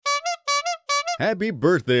Happy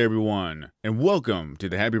birthday, everyone, and welcome to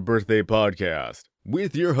the Happy Birthday Podcast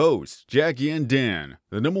with your hosts, Jackie and Dan,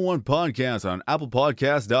 the #1 podcast on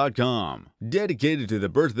ApplePodcast.com, dedicated to the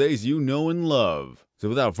birthdays you know and love. So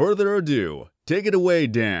without further ado, take it away,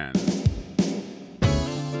 Dan.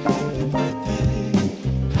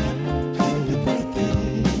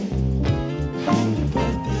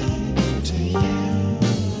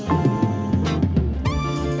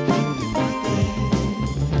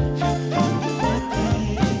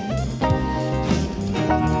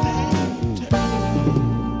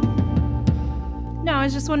 I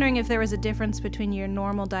was just wondering if there was a difference between your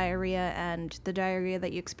normal diarrhea and the diarrhea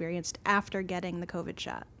that you experienced after getting the COVID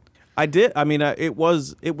shot. I did. I mean, it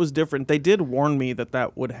was different. They did warn me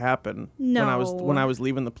that would happen No. when I was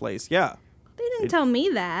leaving the place. Yeah. They didn't tell me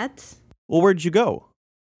that. Well, where'd you go?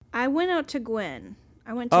 I went out to Gwen.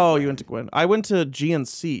 You went to Gwen. I went to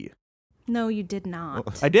GNC. No, you did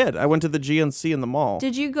not. I did. I went to the GNC in the mall.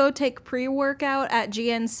 Did you go take pre-workout at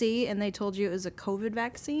GNC and they told you it was a COVID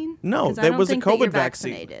vaccine? No, that was a COVID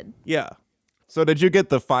vaccine. Vaccinated. Yeah. So did you get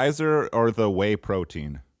the Pfizer or the whey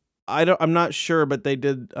protein? I'm not sure, but they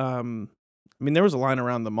did. I mean, there was a line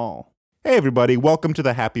around the mall. Hey, everybody. Welcome to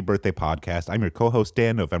the Happy Birthday Podcast. I'm your co-host,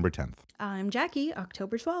 Dan, November 10th. I'm Jackie,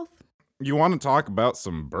 October 12th. You want to talk about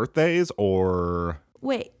some birthdays or...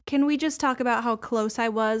 Wait, can we just talk about how close I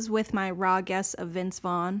was with my raw guess of Vince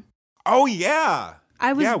Vaughn? Oh, yeah.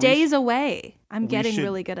 I was days away. I'm getting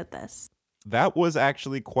really good at this. That was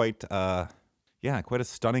actually quite a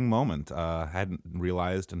stunning moment. Hadn't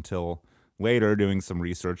realized until later doing some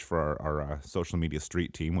research for our social media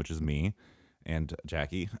street team, which is me and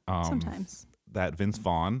Jackie. Sometimes. That Vince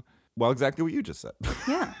Vaughn, well, exactly what you just said.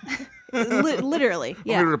 Yeah. Literally,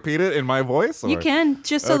 yeah. Want me to repeat it in my voice? Or? You can,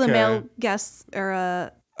 just so the male guests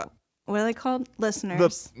or what are they called?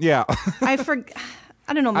 Listeners. I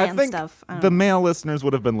don't know man stuff. The male listeners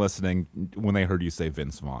would have been listening when they heard you say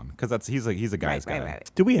Vince Vaughn, because he's a guy's guy.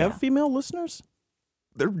 Right. Do we have female listeners?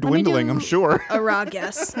 They're dwindling, I'm sure. A raw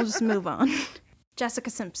guess. We'll just move on. Jessica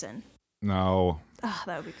Simpson. No. Oh,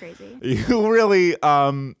 that would be crazy. You really,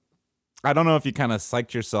 I don't know if you kind of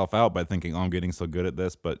psyched yourself out by thinking, oh, I'm getting so good at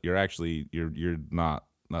this, but you're not.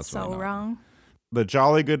 That's so wrong. The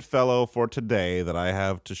jolly good fellow for today that I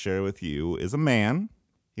have to share with you is a man.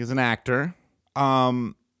 He's an actor.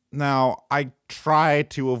 Now, I try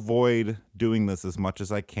to avoid doing this as much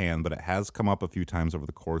as I can, but it has come up a few times over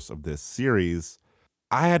the course of this series.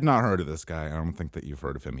 I had not heard of this guy. I don't think that you've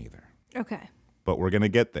heard of him either. Okay. But we're going to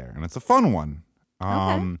get there, and it's a fun one.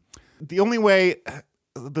 Okay. The only way...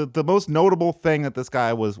 The most notable thing that this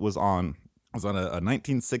guy was on a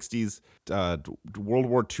 1960s World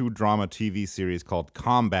War II drama TV series called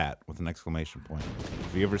Combat with an exclamation point.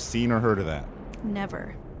 Have you ever seen or heard of that?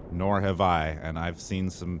 Never. Nor have I. And I've seen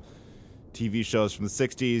some TV shows from the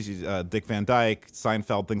 60s, Dick Van Dyke,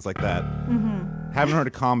 Seinfeld, things like that. Mm-hmm. Haven't heard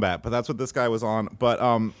of Combat, but that's what this guy was on. But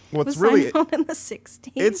what's was really... Seinfeld in the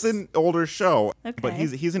 60s? It's an older show. Okay. But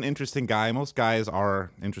he's an interesting guy. Most guys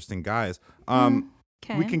are interesting guys.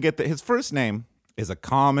 Okay. We can get his first name is a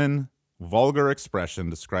common, vulgar expression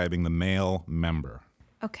describing the male member.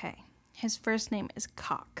 Okay. His first name is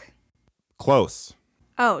Cock. Close.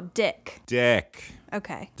 Oh, Dick. Dick.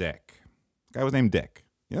 Okay. Dick. This guy was named Dick.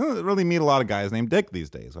 You don't really meet a lot of guys named Dick these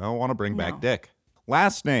days. I don't want to bring back Dick.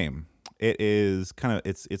 Last name. It is kind of,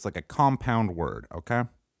 it's like a compound word, okay?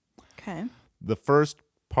 Okay. The first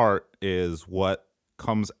part is what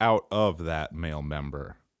comes out of that male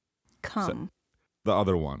member. Cum. The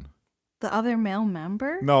other one. The other male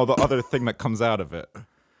member? No, the other thing that comes out of it.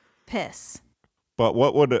 Piss. But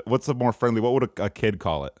what's a more friendly, what would a kid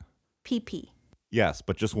call it? Pee-pee. Yes,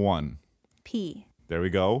 but just one. P. There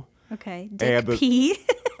we go. Okay. Dick P.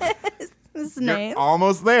 is his name.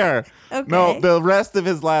 Almost there. Okay. No, the rest of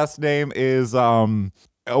his last name is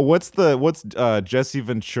what's Jesse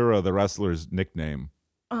Ventura, the wrestler's nickname?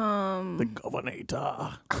 The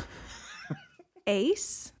Governator.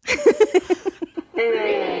 Ace?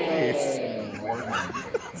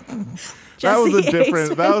 That was a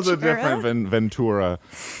different Ventura.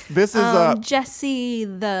 This is Jesse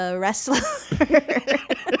the wrestler.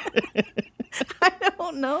 I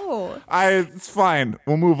don't know. It's fine.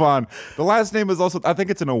 We'll move on. The last name is also, I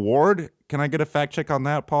think it's an award. Can I get a fact check on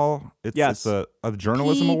that, Paul? Yes. It's a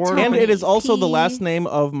journalism award. And it is also the last name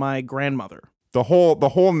of my grandmother. The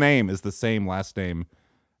whole name is the same last name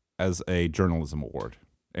as a journalism award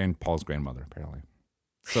and Paul's grandmother, apparently.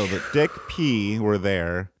 So the Dick P were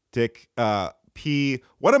there. Dick P.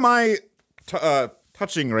 What am I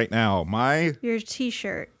touching right now my Your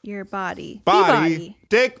t-shirt, your body. body, Peabody.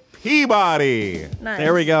 Dick Peabody. Nice.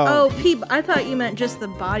 There we go. Oh, I thought you meant just the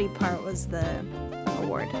body part was the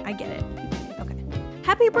award. I get it. Peabody. Okay.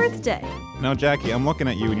 Happy birthday. Now, Jackie, I'm looking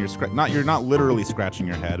at you and you're not literally scratching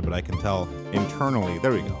your head, but I can tell internally.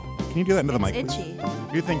 There we go. Can you do that into the mic? It's please? itchy.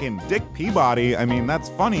 You're thinking Dick Peabody. I mean, that's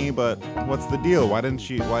funny, but what's the deal? Why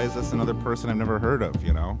is this another person I've never heard of,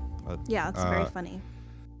 you know? But, Yeah, it's very funny.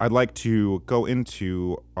 I'd like to go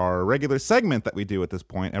into our regular segment that we do at this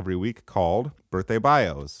point every week called Birthday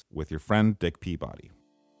Bios with your friend Dick Peabody.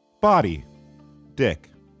 Body, Dick,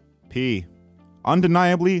 P.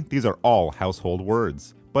 Undeniably, these are all household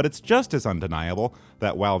words. But it's just as undeniable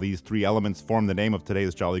that while these three elements form the name of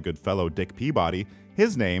today's jolly good fellow Dick Peabody,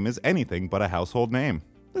 his name is anything but a household name.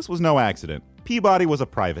 This was no accident. Peabody was a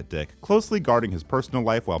private dick, closely guarding his personal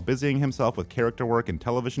life while busying himself with character work in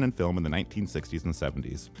television and film in the 1960s and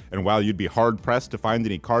 70s. And while you'd be hard-pressed to find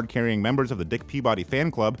any card-carrying members of the Dick Peabody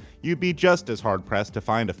fan club, you'd be just as hard-pressed to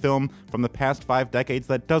find a film from the past 5 decades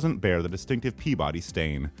that doesn't bear the distinctive Peabody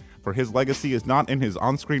stain. For his legacy is not in his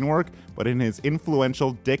on-screen work, but in his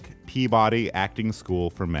influential Dick Peabody acting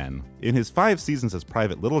school for men. In his 5 seasons as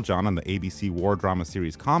Private Littlejohn on the ABC war drama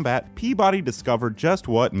series Combat, Peabody discovered just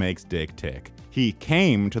what makes Dick tick. He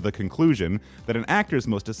came to the conclusion that an actor's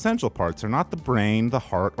most essential parts are not the brain, the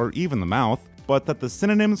heart, or even the mouth, but that the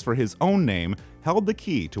synonyms for his own name held the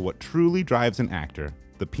key to what truly drives an actor: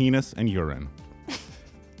 the penis and urine.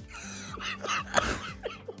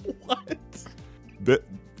 What?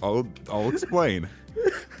 I'll explain.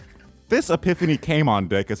 This epiphany came on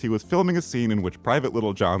Dick as he was filming a scene in which Private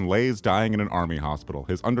Littlejohn lays dying in an army hospital,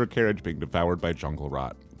 his undercarriage being devoured by jungle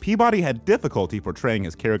rot. Peabody had difficulty portraying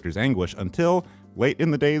his character's anguish until, late in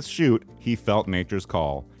the day's shoot, he felt nature's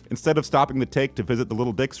call. Instead of stopping the take to visit the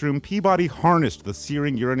little Dick's room, Peabody harnessed the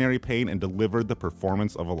searing urinary pain and delivered the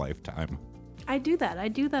performance of a lifetime. I do that. I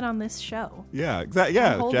do that on this show. Yeah, exactly.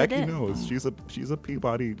 Yeah, hold Jackie it in. knows. She's a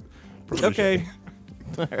Peabody protege. Okay.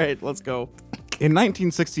 All right, let's go. In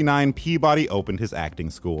 1969, Peabody opened his acting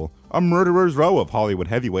school. A murderer's row of Hollywood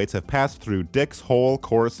heavyweights have passed through Dick's whole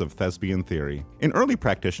course of thespian theory. An early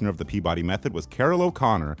practitioner of the Peabody method was Carroll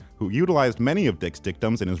O'Connor, who utilized many of Dick's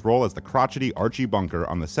dictums in his role as the crotchety Archie Bunker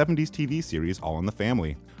on the 70s TV series All in the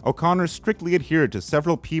Family. O'Connor strictly adhered to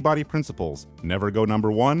several Peabody principles: never go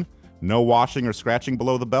number 1, no washing or scratching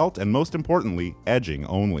below the belt, and most importantly, edging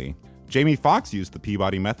only. Jamie Foxx used the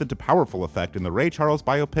Peabody method to powerful effect in the Ray Charles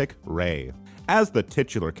biopic, Ray. As the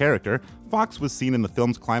titular character, Foxx was seen in the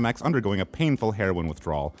film's climax undergoing a painful heroin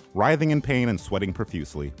withdrawal, writhing in pain and sweating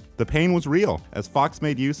profusely. The pain was real, as Foxx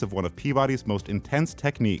made use of one of Peabody's most intense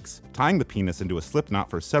techniques, tying the penis into a slipknot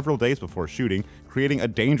for several days before shooting, creating a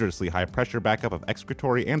dangerously high-pressure backup of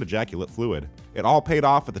excretory and ejaculate fluid. It all paid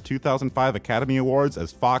off at the 2005 Academy Awards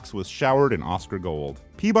as Foxx was showered in Oscar gold.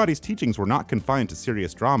 Peabody's teachings were not confined to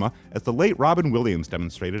serious drama, as the late Robin Williams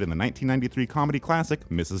demonstrated in the 1993 comedy classic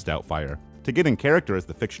Mrs. Doubtfire. To get in character as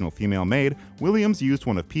the fictional female maid, Williams used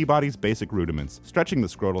one of Peabody's basic rudiments, stretching the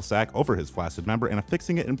scrotal sac over his flaccid member and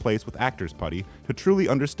affixing it in place with actor's putty to truly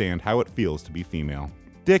understand how it feels to be female.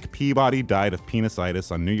 Dick Peabody died of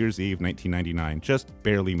penisitis on New Year's Eve 1999, just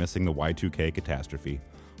barely missing the Y2K catastrophe.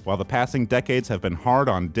 While the passing decades have been hard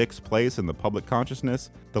on Dick's place in the public consciousness,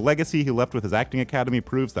 the legacy he left with his acting academy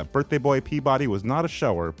proves that birthday boy Peabody was not a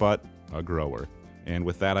shower, but a grower. And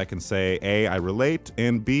with that, I can say, A, I relate,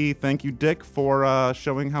 and B, thank you, Dick, for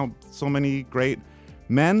showing how so many great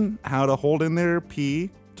men how to hold in their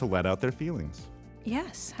pee to let out their feelings.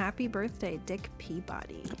 Yes, happy birthday, Dick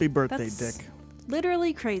Peabody. Happy birthday, That's Dick.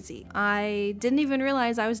 literally crazy. I didn't even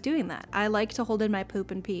realize I was doing that. I like to hold in my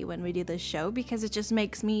poop and pee when we do this show because it just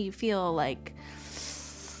makes me feel like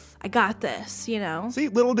I got this, you know? See,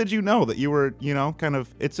 little did you know that you were, kind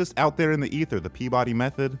of, it's just out there in the ether, the Peabody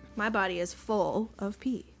method. My body is full of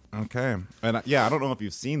pee. Okay. And I don't know if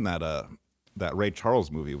you've seen that Ray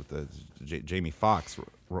Charles movie with the Jamie Foxx.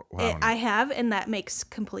 I have, and that makes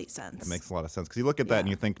complete sense. It makes a lot of sense because you look at that and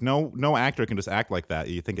you think no actor can just act like that.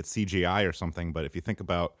 You think it's CGI or something, but if you think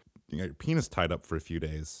about your penis tied up for a few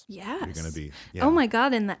days, yes. you're gonna be. Yeah. Oh my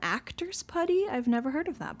god! And the actor's putty? I've never heard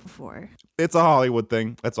of that before. It's a Hollywood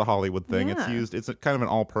thing. It's a Hollywood thing. Yeah. It's used. It's a kind of an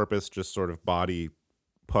all-purpose, just sort of body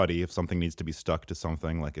putty. If something needs to be stuck to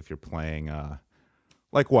something, like if you're playing.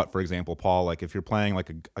 Like what, for example, Paul? Like if you're playing like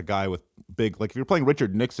a guy with big, like if you're playing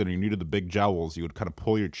Richard Nixon and you needed the big jowls, you would kind of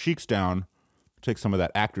pull your cheeks down, take some of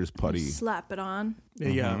that actor's putty. Slap it on.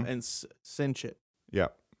 Yeah, and cinch it. Yeah,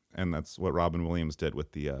 and that's what Robin Williams did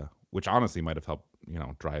with the, which honestly might have helped,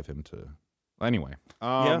 drive him to Anyway.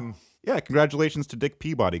 Yeah, congratulations to Dick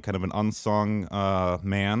Peabody, kind of an unsung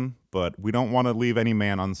man, but we don't want to leave any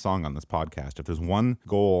man unsung on this podcast. If there's one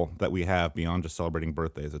goal that we have beyond just celebrating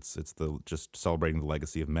birthdays, it's just celebrating the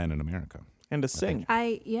legacy of men in America. And to sing.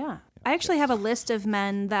 I actually have a list of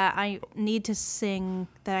men that I need to sing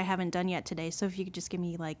that I haven't done yet today. So if you could just give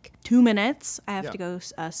me like 2 minutes, I have to go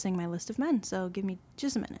sing my list of men. So give me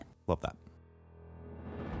just a minute. Love that.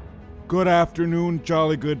 Good afternoon,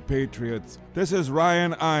 jolly good patriots. This is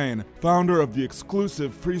Ryan Ein, founder of the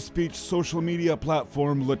exclusive free speech social media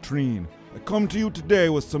platform Latrine. I come to you today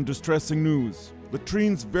with some distressing news.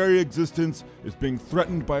 Latrine's very existence is being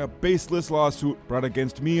threatened by a baseless lawsuit brought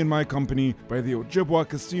against me and my company by the Ojibwa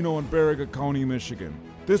Casino in Baraga County, Michigan.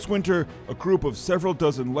 This winter, a group of several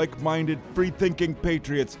dozen like-minded, free-thinking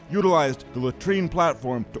patriots utilized the Latrine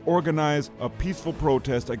platform to organize a peaceful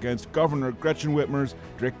protest against Governor Gretchen Whitmer's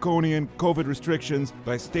draconian COVID restrictions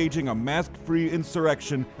by staging a mask-free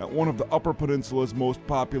insurrection at one of the Upper Peninsula's most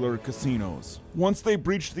popular casinos. Once they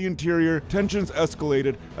breached the interior, tensions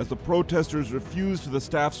escalated as the protesters refused the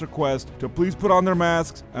staff's request to please put on their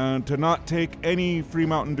masks and to not take any free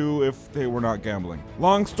Mountain Dew if they were not gambling.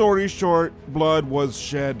 Long story short, blood was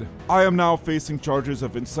shed. I am now facing charges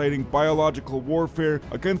of inciting biological warfare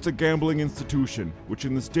against a gambling institution, which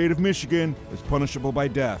in the state of Michigan is punishable by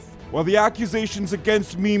death. While the accusations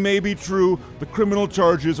against me may be true, the criminal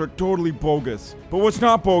charges are totally bogus. But what's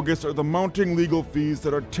not bogus are the mounting legal fees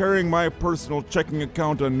that are tearing my personal checking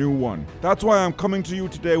account a new one. That's why I'm coming to you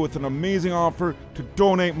today with an amazing offer to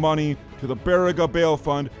donate money to the Baraga Bail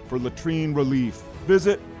Fund for latrine relief.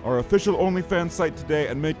 Visit our official OnlyFans site today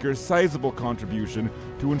and make your sizable contribution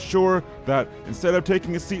to ensure that instead of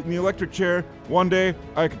taking a seat in the electric chair, one day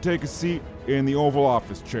I can take a seat in the Oval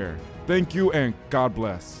Office chair. Thank you and God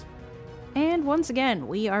bless. And once again,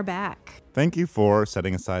 we are back. Thank you for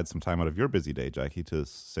setting aside some time out of your busy day, Jackie, to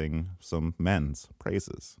sing some men's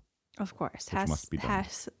praises. Of course. Must be done.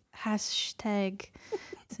 Hashtag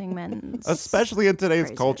sing men's. Especially in today's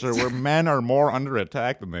praises. culture where men are more under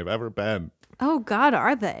attack than they've ever been. Oh, God,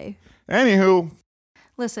 are they? Anywho.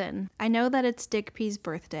 Listen, I know that it's Dick P's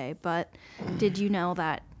birthday, but did you know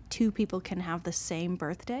that 2 people can have the same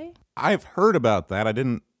birthday? I've heard about that.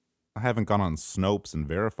 I haven't gone on Snopes and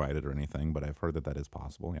verified it or anything, but I've heard that is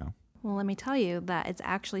possible, yeah. Well, let me tell you that it's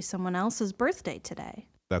actually someone else's birthday today.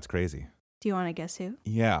 That's crazy. Do you want to guess who?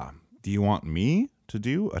 Yeah. Do you want me to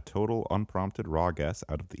do a total unprompted raw guess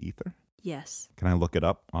out of the ether? Yes. Can I look it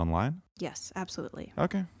up online? Yes, absolutely.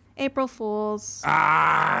 Okay. April Fools.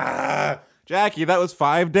 Jackie, that was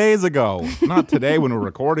 5 days ago. Not today when we're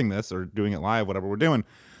recording this or doing it live, whatever we're doing.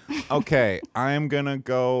 Okay, I'm thinking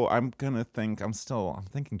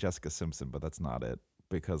Jessica Simpson, but that's not it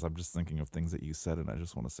because I'm just thinking of things that you said and I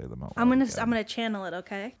just want to say them out loud. I'm gonna channel it,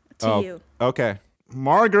 okay? To you. Okay.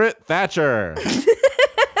 Margaret Thatcher.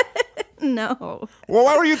 No. Well,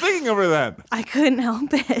 why were you thinking of her then? I couldn't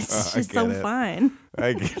help it. It's just so fun.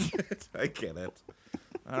 I get it.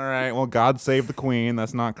 All right. Well, God save the Queen.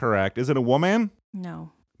 That's not correct. Is it a woman?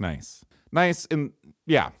 No. Nice. And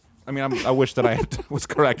yeah. I mean, I wish that I was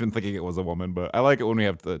correct in thinking it was a woman, but I like it when we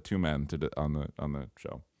have the 2 men on the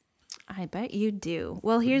show. I bet you do.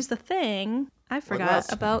 Well, here's the thing. I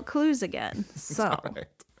forgot about clues again. So. All right.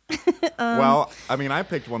 Well, I mean, I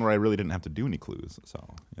picked one where I really didn't have to do any clues,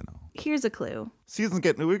 so, you know. Here's a clue.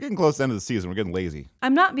 We're getting close to the end of the season. We're getting lazy.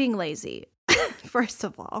 I'm not being lazy. First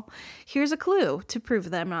of all, here's a clue to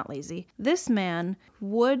prove that I'm not lazy. This man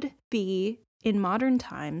would be, in modern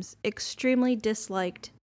times, extremely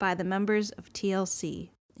disliked by the members of TLC,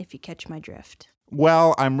 if you catch my drift.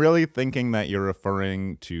 Well, I'm really thinking that you're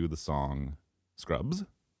referring to the song Scrubs.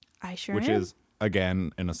 I sure which am. is,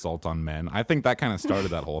 again, an assault on men. I think that kind of started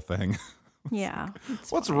that whole thing. Yeah.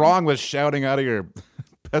 What's wrong with shouting out of your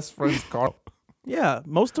best friend's car? Yeah,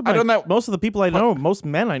 most of the people I know, most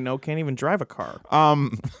men I know can't even drive a car.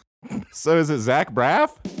 So is it Zach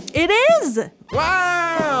Braff? It is.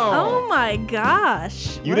 Wow! Oh my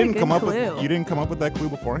gosh! You didn't come up with that clue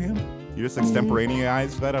beforehand? You just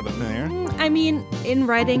extemporaneized that out of thin air? I mean,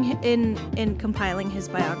 in compiling his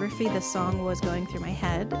biography, the song was going through my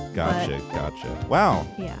head. Gotcha. Wow.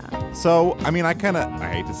 Yeah. So, I mean, I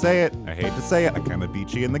hate to say it, I kind of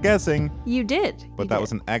beat you in the guessing. You did. But that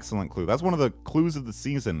was an excellent clue. That's one of the clues of the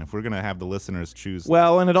season, if we're going to have the listeners choose.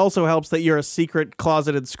 Well, and it also helps that you're a secret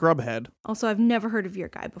closeted scrubhead. Also, I've never heard of your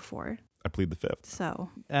guy before. I plead the fifth. So.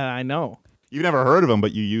 I know. You've never heard of him,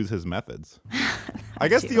 but you use his methods. I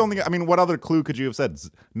guess what other clue could you have said?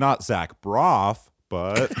 Not Zach Braff,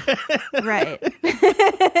 but... Right.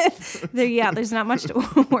 There's not much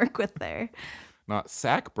to work with there. Not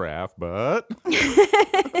Zach Braff, but...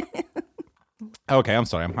 Okay, I'm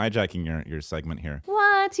sorry. I'm hijacking your segment here.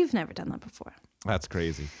 What? You've never done that before. That's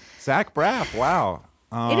crazy. Zach Braff, wow.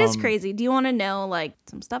 It is crazy. Do you want to know like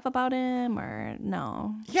some stuff about him or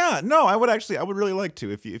no? Yeah, no, I would really like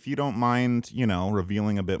to, if you don't mind,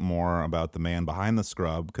 revealing a bit more about the man behind the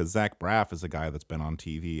scrub, because Zach Braff is a guy that's been on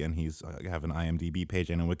TV and he's have an IMDb page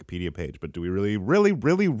and a Wikipedia page. But do we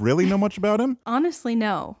really know much about him? Honestly,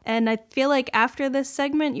 no. And I feel like after this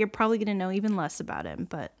segment, you're probably going to know even less about him,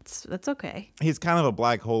 but that's okay. He's kind of a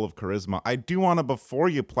black hole of charisma. I do want to, before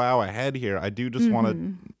you plow ahead here, I do just want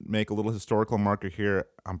to make a little historical marker here.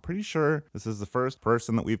 I'm pretty sure this is the first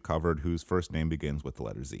person that we've covered whose first name begins with the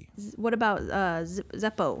letter Z. What about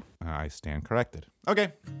Zeppo? I stand corrected.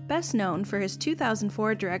 Okay. Best known for his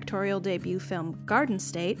 2004 directorial debut film Garden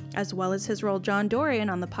State, as well as his role John Dorian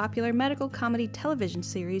on the popular medical comedy television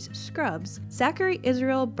series Scrubs, Zachary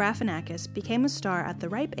Israel Brafinakis became a star at the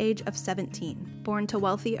ripe age of 17. Born to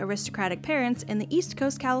wealthy aristocratic parents in the East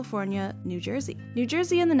Coast, California, New Jersey. New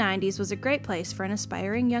Jersey in the 90s was a great place for an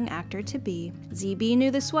aspiring young actor to be. ZB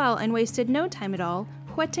knew this well and wasted no time at all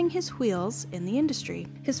whetting his wheels in the industry.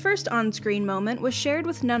 His first on-screen moment was shared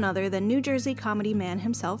with none other than New Jersey comedy man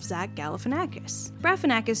himself, Zach Galifianakis.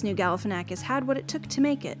 Brafinakis knew Galifianakis had what it took to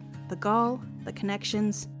make it: the gall, the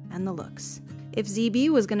connections, and the looks. If ZB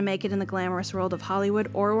was going to make it in the glamorous world of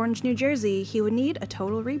Hollywood or Orange, New Jersey, he would need a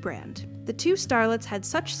total rebrand. The two starlets had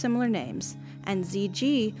such similar names, and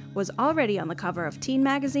ZG was already on the cover of Teen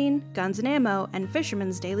Magazine, Guns & Ammo, and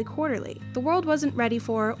Fisherman's Daily Quarterly. The world wasn't ready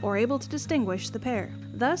for or able to distinguish the pair.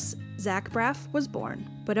 Thus, Zach Braff was born,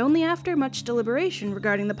 but only after much deliberation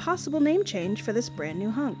regarding the possible name change for this brand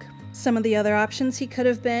new hunk. Some of the other options he could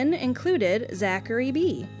have been included Zachary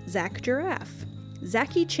B., Zach Giraffe,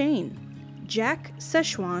 Zachy Chain, Jack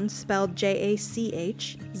Szechuan, spelled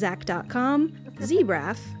J-A-C-H, Zach.com,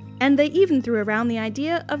 Zbraff, and they even threw around the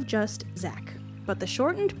idea of just Zach. But the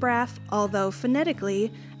shortened Braff, although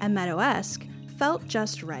phonetically and Meadow-esque, felt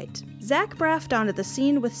just right. Zach Braff onto the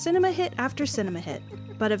scene with cinema hit after cinema hit,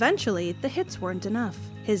 but eventually the hits weren't enough.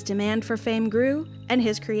 His demand for fame grew, and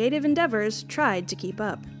his creative endeavors tried to keep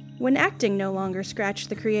up. When acting no longer scratched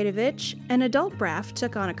the creative itch, an adult Braff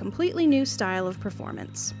took on a completely new style of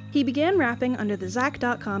performance. He began rapping under the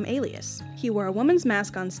Zach.com alias. He wore a woman's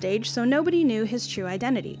mask on stage so nobody knew his true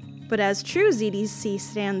identity. But as true ZDC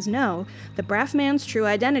stands know, the Braff man's true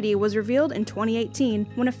identity was revealed in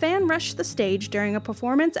 2018 when a fan rushed the stage during a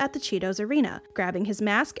performance at the Cheetos Arena, grabbing his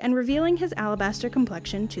mask and revealing his alabaster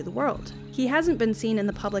complexion to the world. He hasn't been seen in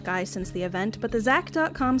the public eye since the event, but the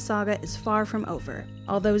Zach.com saga is far from over.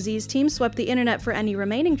 Although Z's team swept the internet for any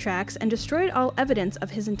remaining tracks and destroyed all evidence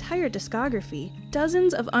of his entire discography,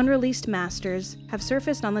 dozens of unreleased masters have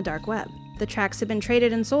surfaced on the dark web. The tracks have been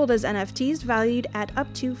traded and sold as NFTs valued at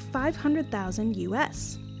up to $500,000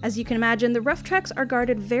 US. As you can imagine, the rough tracks are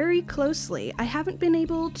guarded very closely. I haven't been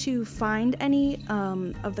able to find any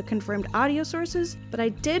of the confirmed audio sources, but I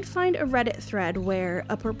did find a Reddit thread where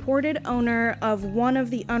a purported owner of one of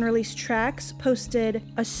the unreleased tracks posted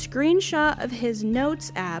a screenshot of his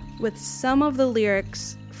notes app with some of the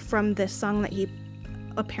lyrics from this song that he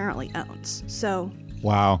apparently owns. So,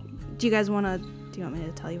 Wow. do you want me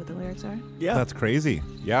to tell you what the lyrics are? Yeah. That's crazy.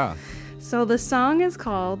 Yeah. So the song is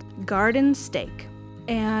called Garden Steak,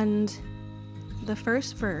 and the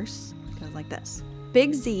first verse goes like this.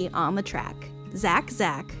 Big Z on the track. Zach,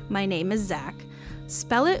 my name is Zach.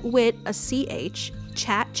 Spell it with a CH,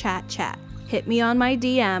 chat. Hit me on my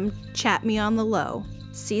DM, chat me on the low.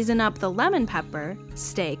 Season up the lemon pepper,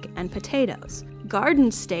 steak, and potatoes.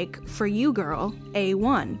 Garden steak for you, girl,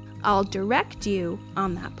 A1. I'll direct you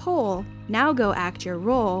on that pole. Now go act your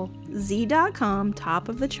role. Z.com, top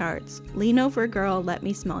of the charts. Lean over, girl, let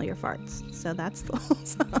me smell your farts. So that's the whole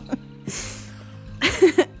song.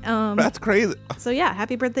 That's crazy. So yeah,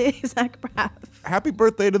 happy birthday, Zach Braff. Happy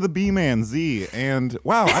birthday to the B-Man, Z. And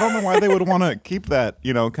wow, I don't know why they would want to keep that,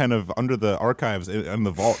 kind of under the archives in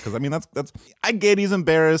the vault. Because, I mean, that's I get he's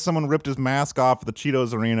embarrassed. Someone ripped his mask off at the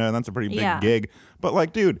Cheetos Arena, and that's a pretty big gig. But,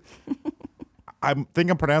 like, dude, I think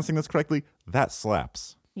I'm pronouncing this correctly. That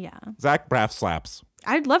slaps. Yeah. Zach Braff slaps.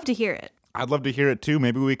 I'd love to hear it. I'd love to hear it, too.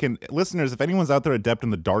 Maybe we can, listeners, if anyone's out there adept in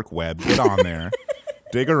the dark web, get on there.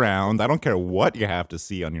 Dig around. I don't care what you have to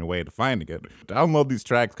see on your way to finding it. Download these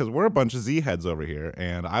tracks because we're a bunch of Z heads over here,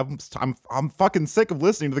 and I'm fucking sick of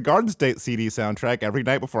listening to the Garden State CD soundtrack every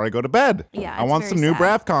night before I go to bed. Yeah, I want some new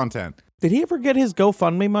Braff content. Did he ever get his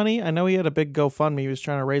GoFundMe money? I know he had a big GoFundMe. He was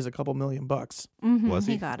trying to raise a couple $1 million. Mm-hmm, Was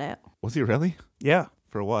he? He got it. Was he really? Yeah,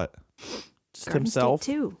 For what? just Garden himself.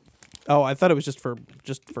 State too. Oh, I thought it was just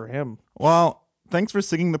for him. Well, thanks for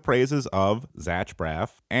singing the praises of Zach Braff.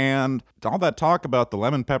 And all that talk about the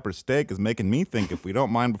lemon pepper steak is making me think, if we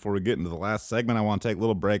don't mind, before we get into the last segment, I want to take a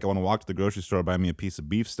little break. I want to walk to the grocery store, buy me a piece of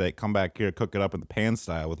beef steak, come back here, cook it up in the pan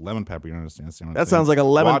style with lemon pepper. You understand? That sounds like a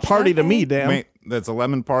lemon party to me, Dan. Mate, that's a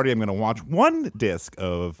lemon party. I'm going to watch one disc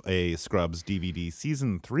of a Scrubs DVD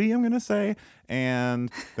season 3, I'm going to say.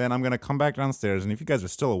 And then I'm going to come back downstairs. And if you guys are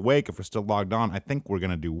still awake, if we're still logged on, I think we're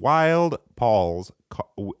going to do Wild Paul's.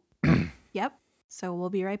 Yep. So we'll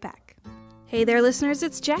be right back. Hey there, listeners.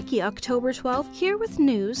 It's Jackie, October 12th, here with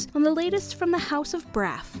news on the latest from the House of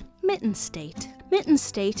Braff, Mitten State. Mitten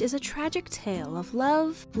State is a tragic tale of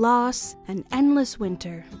love, loss, and endless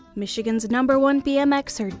winter. Michigan's #1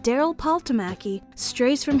 BMXer Daryl Paltamaki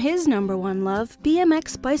strays from his #1 love,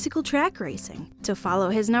 BMX bicycle track racing, to follow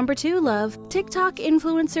his #2 love, TikTok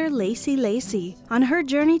influencer Lacey Lacey, on her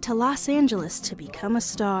journey to Los Angeles to become a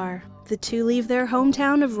star. The two leave their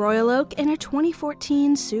hometown of Royal Oak in a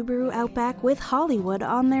 2014 Subaru Outback with Hollywood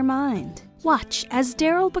on their mind. Watch as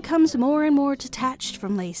Daryl becomes more and more detached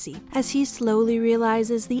from Lacey as he slowly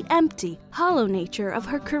realizes the empty, hollow nature of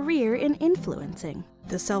her career in influencing.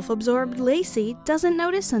 The self-absorbed Lacey doesn't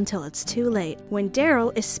notice until it's too late, when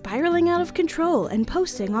Daryl is spiraling out of control and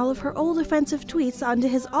posting all of her old offensive tweets onto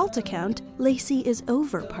his alt account, Lacey is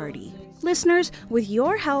Over Party. Listeners, with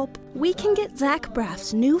your help, we can get Zach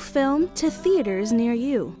Braff's new film to theaters near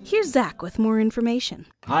you. Here's Zach with more information.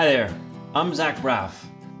 Hi there, I'm Zach Braff.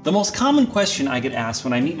 The most common question I get asked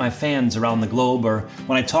when I meet my fans around the globe or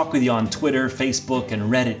when I talk with you on Twitter, Facebook, and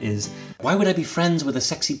Reddit is, why would I be friends with a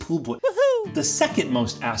sexy pool boy? Woohoo! The second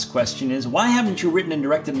most asked question is, why haven't you written and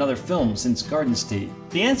directed another film since Garden State?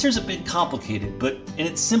 The answer is a bit complicated, but in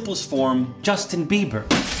its simplest form, Justin Bieber,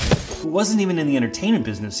 who wasn't even in the entertainment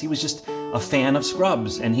business, he was just a fan of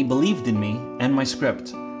Scrubs, and he believed in me and my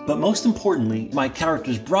script. But most importantly, my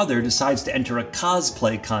character's brother decides to enter a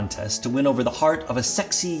cosplay contest to win over the heart of a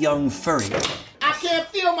sexy young furry. I can't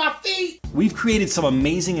feel my feet! We've created some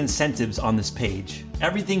amazing incentives on this page.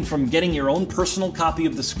 Everything from getting your own personal copy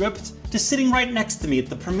of the script to sitting right next to me at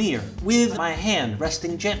the premiere with my hand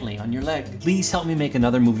resting gently on your leg. Please help me make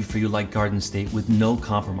another movie for you like Garden State with no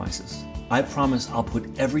compromises. I promise I'll put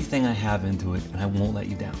everything I have into it and I won't let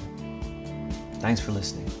you down. Thanks for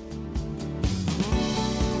listening.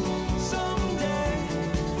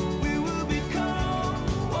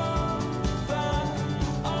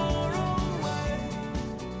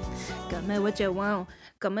 Got me what you want,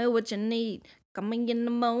 got me what you need. Coming in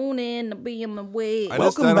the morning, I'll be on my way.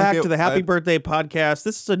 Welcome back to the Happy Birthday Podcast.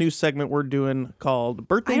 This is a new segment we're doing called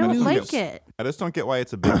Birthday I News. don't like it. I just don't get why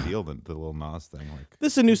it's a big deal, the little Nas thing. Like,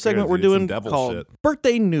 This is a new segment we're It's some doing devil called shit.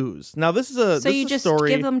 Birthday News. Now, this is a So this you is just a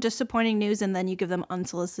story. give them disappointing news and then you give them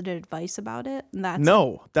unsolicited advice about it? And that's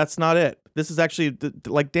No, that's not it. This is actually,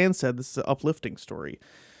 like Dan said, this is an uplifting story.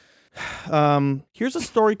 Here's a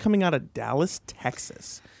story coming out of Dallas,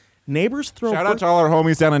 Texas. Neighbors throw shout out to all our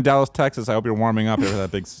homies down in Dallas, Texas. I hope you're warming up after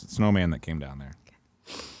that big snowman that came down there.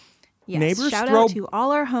 Yes, Neighbors shout throw- out to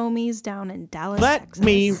all our homies down in Dallas, Let Texas.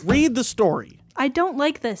 me read the story. I don't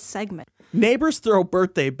like this segment. Neighbors throw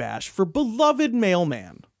birthday bash for beloved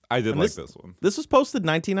mailman. I did And like this one. This was posted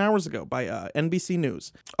 19 hours ago by NBC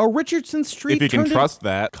News. A Richardson Street. If you can turned trust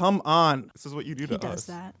that. Come on. This is what you do to He us. does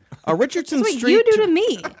that. A Richardson That's what Street. you do to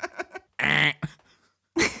me.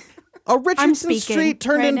 A Richardson speaking Street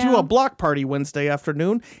turned right into now. a block party Wednesday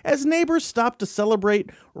afternoon as neighbors stopped to celebrate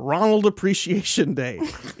Ronald Appreciation Day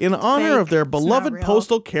in honor of their Fake. It's not beloved real.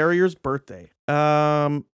 postal carrier's birthday.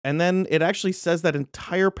 And then it actually says that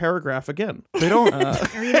entire paragraph again. They don't.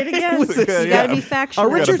 Read it again. was You this? gotta Yeah. be factual. A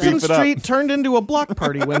gotta Richardson beef it up. Street turned into a block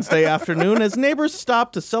party Wednesday afternoon as neighbors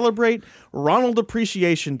stopped to celebrate Ronald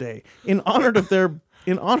Appreciation Day in honor of their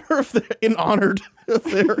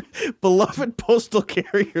beloved postal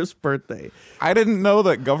carrier's birthday. I didn't know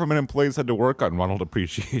that government employees had to work on Ronald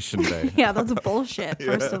Appreciation Day. Yeah, that's bullshit,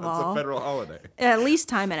 first of It's all. a federal holiday. At least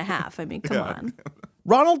time and a half. I mean, come on.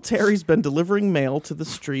 Ronald Terry's been delivering mail to the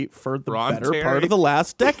street for the Ron better Terry? part of the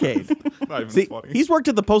last decade. Not even See, funny. he's worked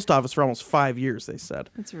at the post office for almost 5 years, they said.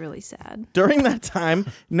 It's really sad. During that time,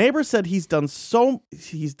 neighbors said he's done so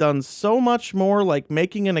much more, like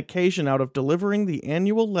making an occasion out of delivering the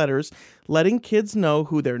annual letters, letting kids know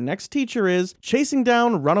who their next teacher is, chasing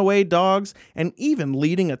down runaway dogs, and even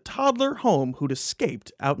leading a toddler home who'd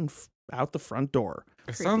escaped out the front door.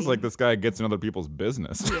 It sounds like this guy gets in other people's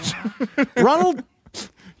business. Ronald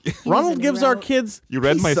a gives our route. kids You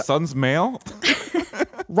read my peace- son's mail?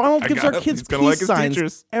 Ronald gives our got him. kids He's gonna like peace his signs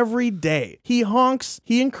teachers. every day. He honks.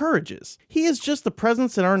 He encourages. He is just the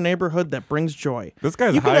presence in our neighborhood that brings joy. This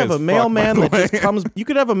guy's You could high have as a fuck, mailman by the that just way. comes. You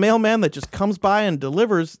could have a mailman that just comes by and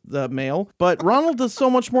delivers the mail. But Ronald does so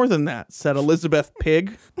much more than that," said Elizabeth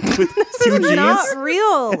Pig with This two is G's. not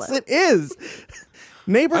real. Yes, it is.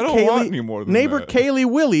 Neighbor I don't Kaylee, want any more than neighbor that. Kaylee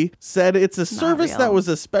Willie said it's a service real. that was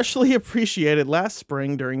especially appreciated last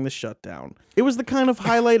spring during the shutdown. It was the kind of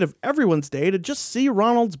highlight of everyone's day to just see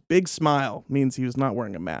Ronald's big smile. Means he was not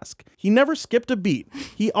wearing a mask. He never skipped a beat.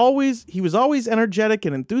 He was always energetic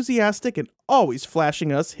and enthusiastic and always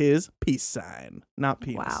flashing us his peace sign. Not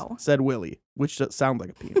penis, Wow. said Willie, which does sound like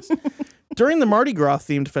a penis. During the Mardi Gras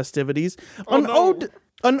themed festivities, an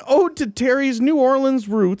ode to Terry's New Orleans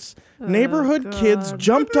roots, neighborhood kids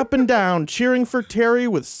jumped up and down cheering for Terry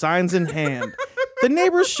with signs in hand. The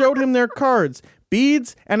neighbors showed him their cards,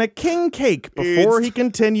 beads, and a king cake before he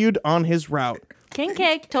continued on his route. King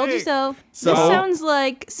cake, told you so. So- This sounds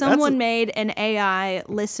like someone That's- made an AI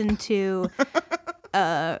listen to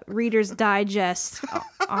Reader's Digest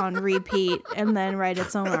on repeat and then write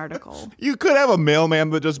its own article. You could have a mailman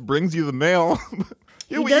that just brings you the mail.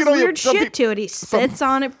 He does weird shit to it. He spits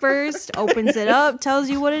on it first, opens it up, tells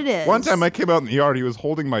you what it is. One time I came out in the yard, he was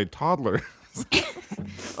holding my toddler.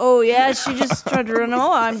 Oh, yeah, she just tried to run.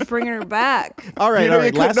 Oh, I'm bringing her back. All right, You know, all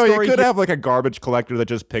right. Last you story could here. have like a garbage collector that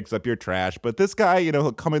just picks up your trash, but this guy,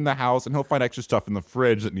 he'll come in the house and he'll find extra stuff in the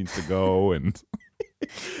fridge that needs to go. And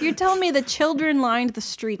You're telling me the children lined the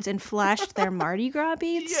streets and flashed their Mardi Gras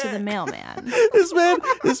beads to the mailman.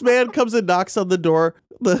 This man comes and knocks on the door.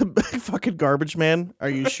 The fucking garbage man. Are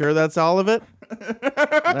you sure that's all of it?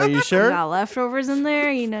 Are you You sure? got leftovers in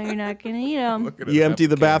there. You know you're not going to eat them. You empty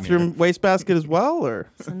the bathroom wastebasket as well, or?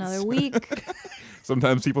 It's another week.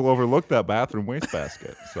 sometimes people overlook that bathroom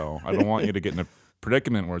wastebasket. So I don't want you to get in a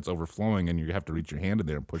predicament where it's overflowing and you have to reach your hand in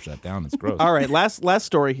there and push that down. It's gross. All right, last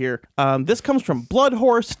story here. This comes from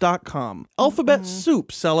bloodhorse.com. Alphabet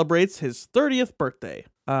Soup celebrates his 30th birthday.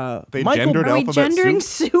 They Michael, gendered Are we alphabet gendering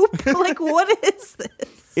soup. soup? Like, what is this?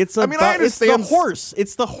 it's I about, mean, I it's the understand- horse.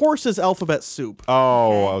 It's the horse's alphabet soup.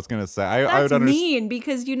 Oh, I was gonna say I That's would understand. mean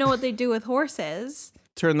because you know what they do with horses.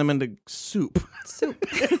 Turn them into soup. Soup.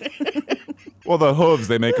 Well, the hooves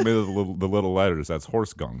they make them into the little letters. That's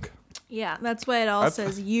horse gunk. Yeah, that's why it all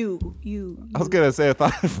says you. I was gonna say I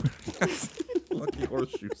thought lucky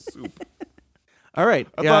horseshoe soup. All right.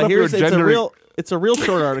 I Yeah, thought if we here's were it's a gendering- real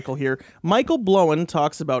short article here. Michael Blowen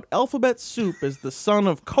talks about alphabet soup as the son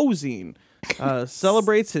of Cozine.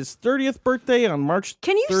 Celebrates his 30th birthday on March 31st.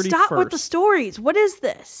 Can you stop with the stories? What is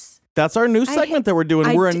this? That's our new segment that we're doing.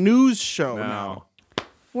 I We're a d- news show now.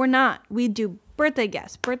 We're not. We do birthday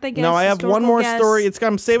guests. Birthday guests. No, I have one historical more guests. story.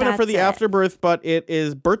 I'm saving it for the That's it. afterbirth, but it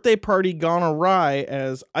is birthday party gone awry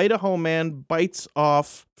as Idaho man bites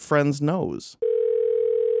off friend's nose.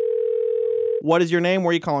 What is your name?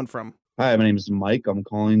 Where are you calling from? Hi, my name is Mike. I'm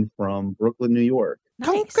calling from Brooklyn, New York.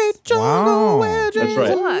 Nice. Wow. That's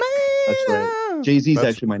right. That's right. Jay-Z's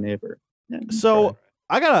That's- actually my neighbor. Yeah, So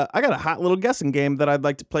I got a hot little guessing game that I'd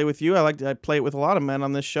like to play with you. I play it with a lot of men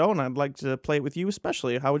on this show, and I'd like to play it with you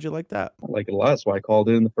especially. How would you like that? I like it a lot. That's why I called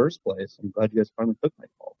in the first place. I'm glad you guys finally took my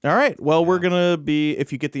call. All right. Well, we're gonna be,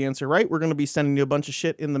 if you get the answer right, we're gonna be sending you a bunch of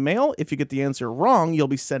shit in the mail. If you get the answer wrong, you'll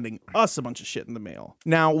be sending us a bunch of shit in the mail.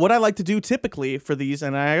 Now, what I like to do typically for these,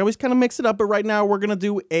 and I always kind of mix it up, but right now we're gonna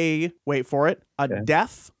do wait for it, a Okay.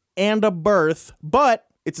 death and a birth, but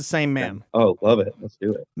it's the same man. Oh, love it. Let's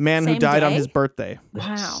do it. Man who Same died on day? his birthday.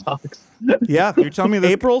 Wow. Sucks. Yeah. You're telling me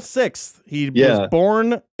this? April 6th. He Yeah. was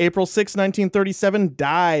born April 6, 1937,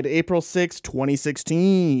 died April 6,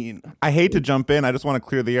 2016. I hate to jump in. I just want to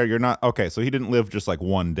clear the air. You're not okay. So he didn't live just like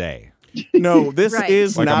one day. No, this Right.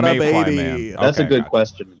 is Like a not a mayfly baby. man. That's a Okay, good gotcha.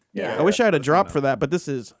 question. Yeah. I wish I had a drop for that, but this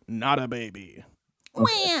is not a baby.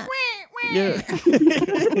 Yeah.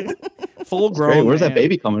 Full Great. grown. Where's that man.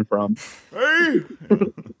 baby coming from?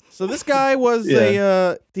 So this guy was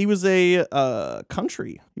Yeah. he was a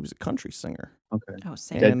country singer. Okay. Oh,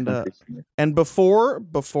 same. Dead And, country singer. And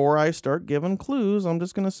before I start giving clues, I'm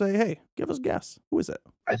just gonna say, hey, give us a guess. Who is it?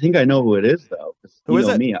 I think I know who it is, though. 'Cause Who you is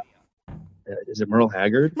know it? Me. Is it Merle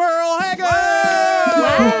Haggard? Merle Haggard!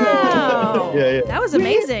 Wow. Yeah. That was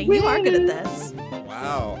amazing. You are good at this.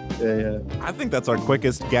 Wow. Yeah. I think that's our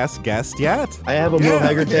quickest guest yet. I have a Merle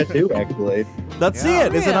Haggard tattoo, actually. Let's see Yeah.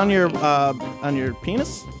 it. Is it on your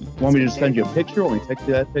penis? Want me to just send you a picture? Want me to text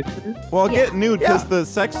you that picture? Well, Yeah. get nude because the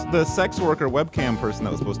sex worker webcam person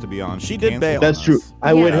that was supposed to be on, She did canceled bail. on That's us. true.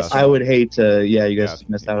 I Yeah, would that's I would hate to. Yeah, you guys Yeah,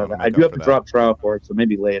 missed you out on wanna that. I make do up have to for drop trial for it, so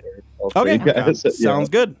maybe later. I'll Okay. see you guys. Yeah. Sounds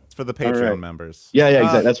good. It's for the Patreon right. members. Yeah,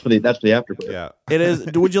 exactly. That's for the afterbirth. Yeah. It is.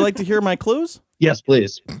 Would you like to hear my clues? Yes,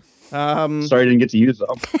 please. Um, Sorry I didn't get to use them.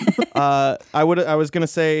 I was gonna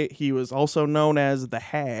say he was also known as the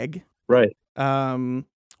Hag. Right.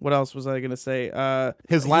 What else was I gonna say?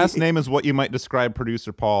 His last name is what you might describe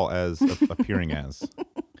producer Paul as appearing as.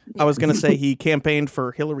 I was gonna say he campaigned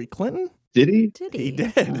for Hillary Clinton. Did he? Did He he?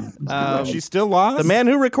 did. She still lost? The man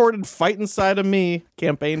who recorded "Fight Inside of Me"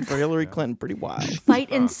 campaigned for Hillary Clinton. Pretty wild. Fight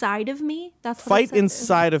inside of me? That's what Fight it said.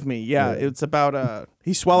 inside of me. Yeah, it's about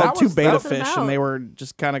he swallowed That two was- beta that's fish about- and they were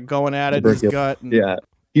just kind of going at it in his Tuberculosis. gut. And, Yeah.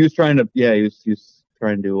 He was trying to. Yeah, he was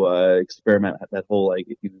trying to experiment at that whole like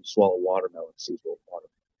if you swallow watermelon, see what water.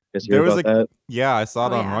 Guys hear There was about that? Yeah, I saw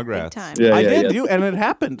it Oh, on yeah, big Rugrats. time. Yeah, I yeah, did, yeah. dude, and it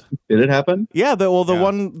happened. Did it happen? Yeah, the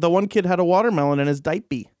Yeah. one kid had a watermelon in his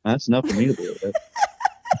diaper. That's enough for me to believe it.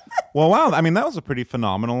 Well, wow. I mean, that was a pretty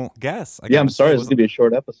phenomenal guess. I Yeah, I'm gotta say, sorry. it This was- is gonna be a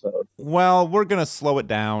short episode. Well, we're gonna slow it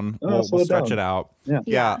down. Oh, We'll, slow we'll it stretch down. it out. Yeah.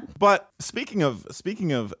 Yeah. But speaking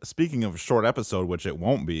of short episode, which it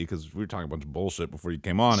won't be because we were talking a bunch of bullshit before you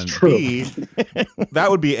came on, and It's true. B, that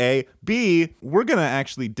would be A. B, we're gonna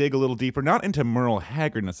actually dig a little deeper, not into Merle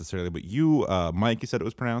Haggard necessarily, but you, Mike. You said it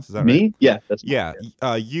was pronounced. Is that right? Me? Yeah, that's Yeah,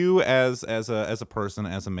 you as a person,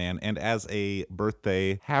 as a man, and as a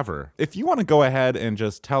birthday haver. If you want to go ahead and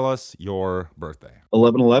just tell us your birthday.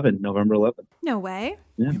 11/11, November 11th. No way.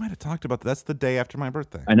 Yeah. We might have talked about that. That's the day after my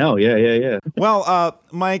birthday. I know. Yeah. Well,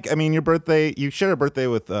 Mike, I mean, your birthday, you share a birthday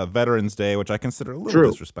with Veterans Day, which I consider a little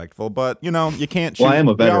True. disrespectful, but, you can't choose. Well, I am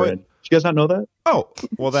a you veteran. always- Did you guys not know that? Oh,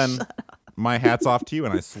 well then, my hat's off to you,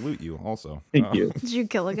 and I salute you also. Thank you. Did you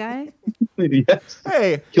kill a guy? Yes.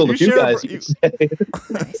 Hey, Killed you a few share guys, bir- you could say.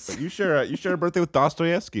 Nice. you share a birthday with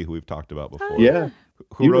Dostoevsky, who we've talked about before. Yeah.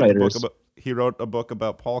 Who You wrote the book writers. about? He wrote a book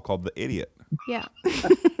about Paul called The Idiot. Yeah.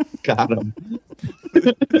 Got him.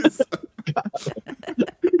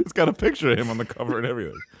 It's got a picture of him on the cover and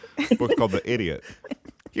everything. A book called The Idiot.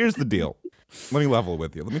 Here's the deal. Let me level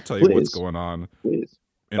with you. Let me tell you what's Please. going on Please.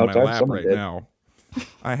 in Oh, my sorry, lap someone right did. now.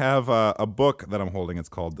 I have a book that I'm holding. It's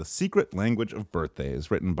called The Secret Language of Birthdays,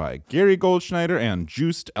 written by Gary Goldschneider and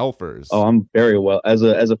Juiced Elfers. Oh, I'm very well as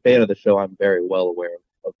a fan of the show. I'm very well aware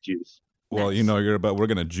of Juice. Well, Nice. we're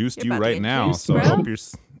gonna juice You're you about to right get now. juiced, So bro.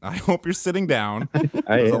 I hope you're sitting down. I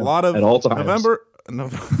There's a am, lot of at all times. November.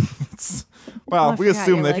 Well, I we forgot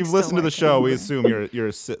assume your that if leg's you've listened to still the show, we working. assume you're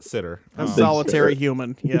a sitter. A solitary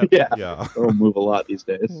human. Yeah. Yeah. Yeah. I don't move a lot these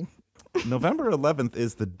days. November 11th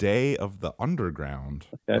is the day of the underground.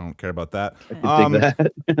 I Okay. don't care about that. Dig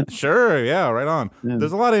that. Sure, yeah, right on. Yeah.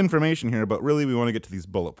 There's a lot of information here, but really we want to get to these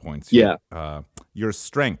bullet points. Here. Your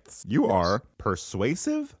strengths. You are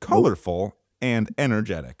persuasive, colorful, and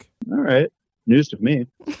energetic. All right. News to me.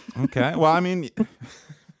 Okay. Well, I mean,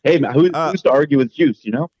 Hey, man, who's to argue with Juice?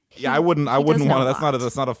 You know. yeah, I wouldn't He want does to. know a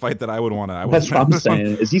That's not a fight that I would want to. That's what I'm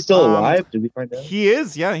saying. Is he still alive? Did we find out? He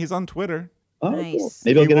is. Yeah, he's on Twitter. Oh, Nice. cool.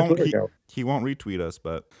 Maybe I'll He get a won't- Twitter account. He won't retweet us,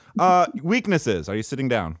 but weaknesses. Are you sitting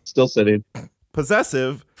down? Still sitting.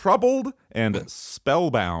 Possessive, troubled, and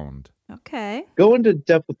spellbound. Okay. Go into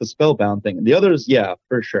depth with the spellbound thing. The others, yeah,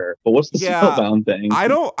 for sure. But what's the Yeah, spellbound thing?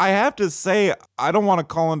 I have to say, I don't want to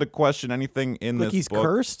call into question anything in Like this he's book.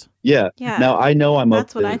 cursed. Yeah. Yeah. Now I know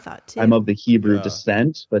That's what I thought too. I'm of the Hebrew Yeah.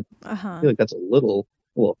 descent, but Uh-huh. I feel like that's a little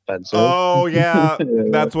offensive. Oh yeah,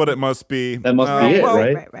 that's what it must be. That must be it, well,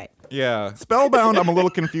 right? Right. Yeah, spellbound. I'm a little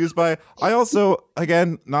confused by. I also,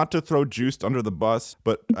 again, not to throw Juiced under the bus,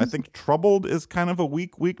 but I think troubled is kind of a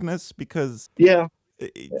weakness because. Yeah.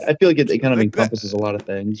 I feel like it kind of Like that- encompasses a lot of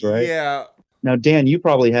things, right? Yeah. Now, Dan, you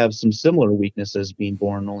probably have some similar weaknesses being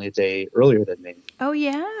born only a day earlier than me. Oh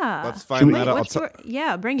yeah. Let's find we- that out. What's bring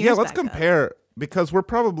yours Yeah, let's back up. compare because we're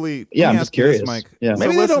probably. Yeah, let I'm me just ask you this, curious. Mike. Yeah. So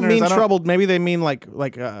Maybe they don't listeners, mean troubled. Maybe they mean like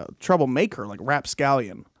troublemaker, like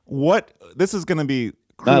rapscallion. What this is going to be.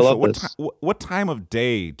 No, I Crucial. love What, this. what time of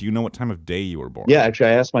day? Do you know what time of day you were born? Yeah, actually,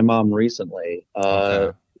 I asked my mom recently.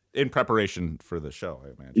 Okay. In preparation for the show, I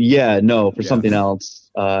imagine. Yeah, no, for Yeah. something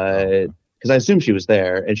else. Because I assumed she was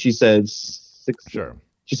there, and she said Sure.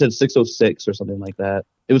 She said 6:06 or something like that.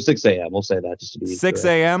 It was 6 a.m. We'll say that just to be 6 correct.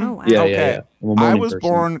 a.m. Oh, wow. Yeah, Okay. yeah. I'm a I morning was person.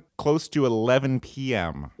 born close to 11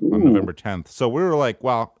 p.m. on Ooh. November 10th, so we were like,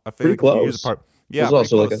 wow, I feel Pretty like a few years close. apart. Yeah, There's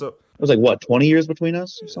also pretty like close. It was like what, 20 years between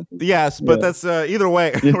us or something? Yes, but Yeah. that's either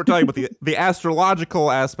way. We're talking about the astrological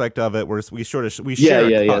aspect of it, where we share Yeah, a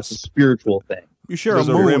yeah. It's a cusp. spiritual thing. You share a There's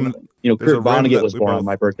a moon. rim. You know, There's a Kurt rim Vonnegut that was we born both- on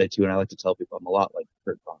my birthday too, and I like to tell people I'm a lot like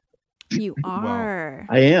Kurt Vonnegut. You are.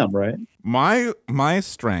 I am, right? My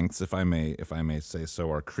strengths, if I may say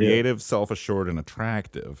so, are creative, self-assured, and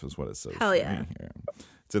attractive, is what it says. Hell for yeah. me here.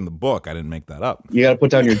 It's in the book. I didn't make that up. You got to put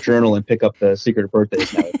down your journal and pick up the secret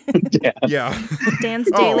birthdays now. Damn. Yeah. Dan's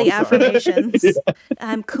Oh, daily sorry. affirmations.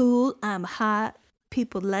 I'm cool. I'm hot.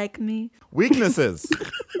 People like me. Weaknesses.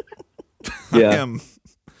 I Yeah. am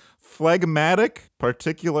phlegmatic,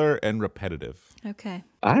 particular, and repetitive. Okay.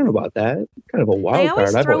 I don't know about that. Kind of a wild I card.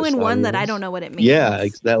 always I've throw always in thought one it that I was. don't know what it means. Yeah,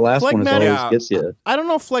 that last one is Phlegmatic. always Yeah. gets you. I don't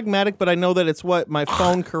know phlegmatic, but I know that it's what my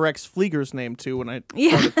phone corrects Flieger's name to when I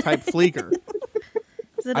Yeah. try to type Flieger.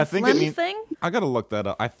 Is it I a think it phlegm mean- thing? I gotta look that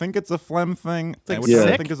up. I think it's a phlegm thing. like which I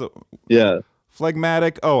sick? think is a Yeah.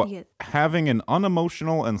 phlegmatic. Oh, Yeah. having an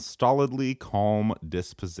unemotional and stolidly calm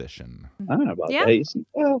disposition. I don't know about Yeah. that. You see,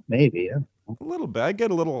 well, maybe. Yeah. A little bit. I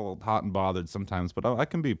get a little hot and bothered sometimes, but I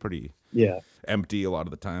can be pretty Yeah. empty a lot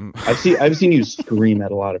of the time. I've seen you scream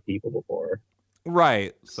at a lot of people before.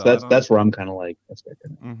 Right. So So that's where I'm kind of like, that's where I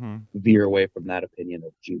kind Mm-hmm. of veer away from that opinion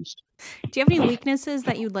of juiced. Do you have any weaknesses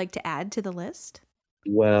that you'd like to add to the list?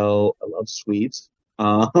 Well, I love sweets.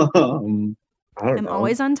 I don't I'm know.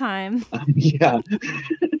 always on time. Yeah.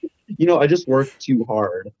 I just work too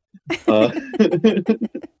hard.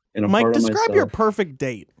 And I'm Mike, hard on describe myself. your perfect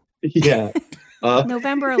date. Yeah.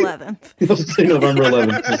 November 11th. I'll say November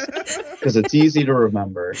 11th because it's easy to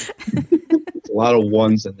remember. It's a lot of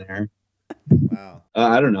ones in there. Wow.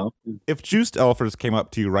 I don't know. If Juiced Elfers came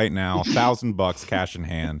up to you right now, $1,000 cash in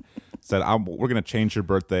hand, said, we're going to change your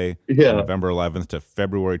birthday Yeah. from November 11th to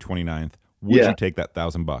February 29th, would Yeah. you take that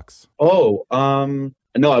 $1,000? Oh,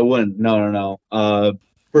 no, I wouldn't. No.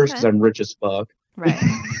 First, because Okay. I'm rich as fuck. Right.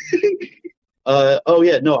 Oh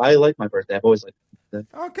yeah, no, I like my birthday. I've always liked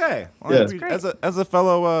Okay. Well, Yeah. we- Great. as a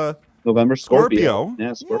fellow November Scorpio. Scorpio.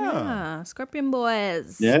 Yeah, Scorpio. Ah, Scorpion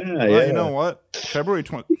boys. Yeah, Well, yeah. you know what? February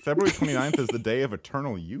 29th is the day of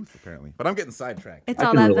eternal youth, apparently. But I'm getting sidetracked. It's I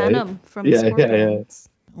all can that relate. venom from Yeah, yeah, yeah. scorpions.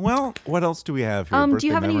 Well, what else do we have here? Do Birthday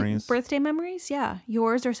you have memories? any birthday memories? Yeah.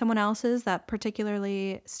 Yours or someone else's that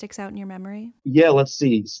particularly sticks out in your memory? Yeah, let's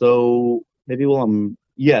see. So maybe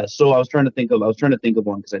so I was trying to think of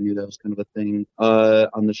one because I knew that was kind of a thing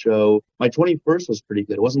on the show. My 21st was pretty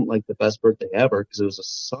good. It wasn't like the best birthday ever because it was a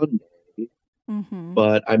Sunday. Mm-hmm.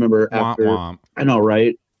 But I remember Womp after womp. I know,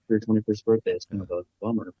 right? Your 21st birthday is kind of a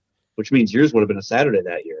bummer. Which means yours would have been a Saturday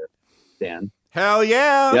that year, Dan. Hell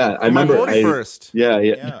yeah! Yeah, I My remember 41st.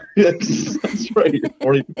 Yeah. That's right, your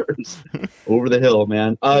 41st. Over the hill,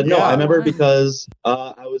 man. No, Yeah. I remember because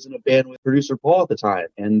I was in a band with producer Paul at the time,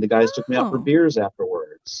 and the guys took me out for Oh. beers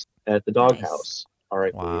afterwards at the Doghouse. Nice. All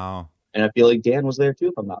right. Wow. And I feel like Dan was there too,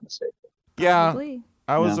 if I'm not mistaken. Yeah, Probably.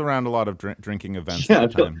 I was Yeah. around a lot of drinking events Yeah,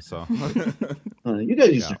 at the I time, so. You guys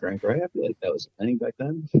used Yeah. to drink, right? I feel like that was a thing back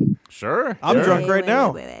then. Sure. I'm sure. drunk right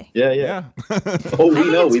now. Wait. Yeah. Yeah. Oh, I we think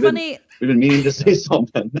know. it's We've been meaning to say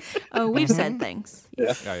something. Oh, we've said things.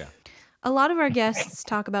 Yeah. Yeah. A lot of our guests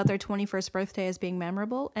talk about their 21st birthday as being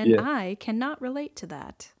memorable, and Yeah. I cannot relate to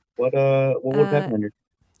that. What would happen on your?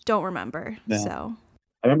 Don't remember. No. So,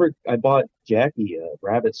 I remember I bought Jackie a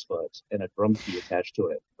rabbit's foot and a drum key attached to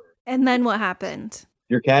it. and then what happened?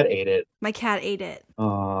 Your cat ate it. My cat ate it.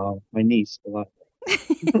 My niece a lot.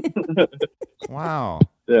 Wow.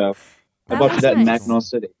 Yeah. I That bought you was that in nice. Mackinac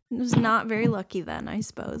City. It was not very lucky then, I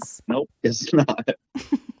suppose. Nope, it's not.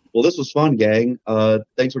 Well, this was fun, gang.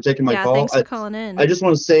 Thanks for taking my Yeah, call. thanks for calling in. I just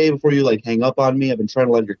want to say before you hang up on me, I've been trying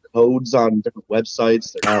to let your codes on different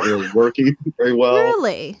websites. They're not really working very well.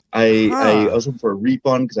 Really? I was looking for a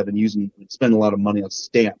refund because I've been spending a lot of money on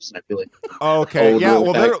stamps, and I feel like Okay. owed Yeah. real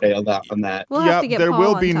Well, back there, pay on that. We'll yeah, have to get there Paul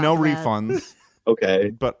will on be top no of that. refunds, Okay.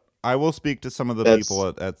 but I will speak to some of the That's-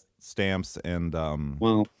 people at Stamps and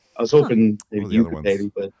Well, I was hoping maybe What were the you other could ones? pay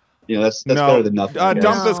me, but that's no, better than nothing. I guess.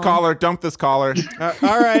 dump this No. caller. Dump this caller. All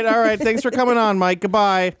right. Thanks for coming on, Mike.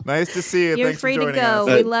 Goodbye. Nice to see you. You're Thanks free for to joining go.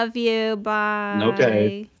 us. We love you. Bye.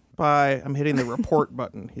 Okay. Bye. I'm hitting the report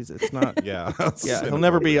button. It's not. Yeah. Yeah, he'll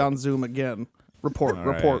never be on Zoom again. Report. All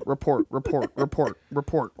Report. right.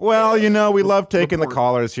 Report. Well, we love taking the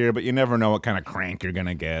callers here, but you never know what kind of crank you're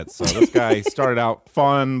gonna get. So this guy started out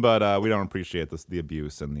fun, but we don't appreciate the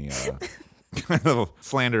abuse and the kind of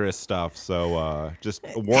slanderous stuff. So just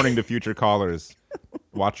a warning to future callers: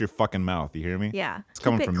 watch your fucking mouth. You hear me? Yeah. It's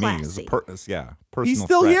coming Keep it from me. It's classy. personal. He's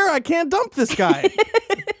still threat. here. I can't dump this guy.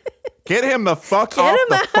 Get him the fuck Get off him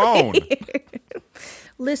the outta phone. here.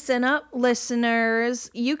 Listen up,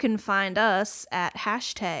 listeners. You can find us at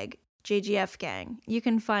hashtag JGFgang. You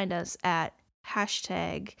can find us at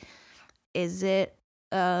hashtag is it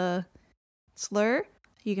a slur?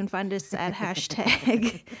 You can find us at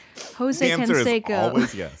hashtag Jose The answer is Canseco.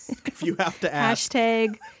 always yes. If you have to ask.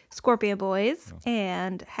 Hashtag Scorpion Boys,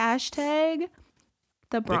 and hashtag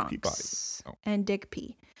the Dick P Bronx Bodies. Oh. and Dick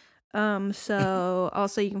P. So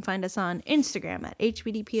also you can find us on Instagram at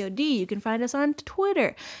HBDPOD. You can find us on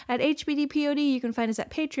Twitter at HBDPOD. You can find us at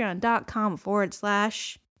patreon.com/.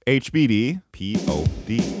 HBD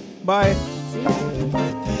POD. Bye. See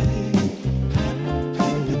ya.